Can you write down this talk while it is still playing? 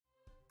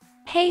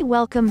Hey,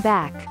 welcome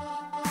back.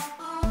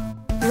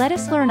 Let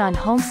us learn on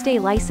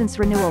Homestay license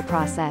renewal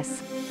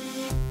process.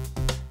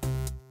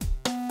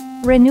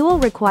 Renewal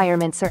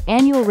requirements are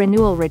annual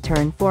renewal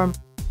return form,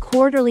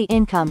 quarterly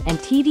income and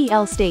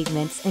TDL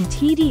statements and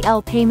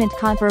TDL payment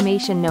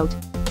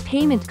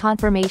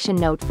confirmation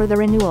note for the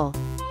renewal.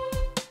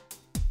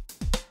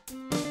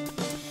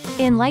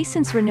 In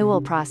license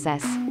renewal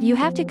process, you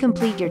have to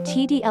complete your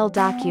TDL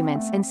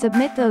documents and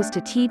submit those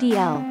to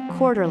TDL,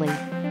 quarterly.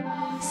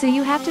 So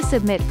you have to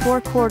submit 4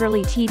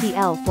 quarterly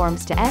TDL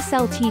forms to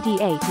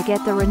SLTDA to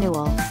get the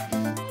renewal.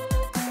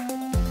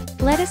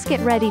 Let us get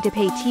ready to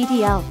pay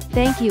TDL,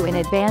 thank you in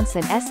advance,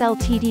 and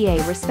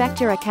SLTDA respect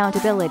your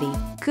accountability.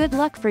 Good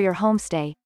luck for your homestay.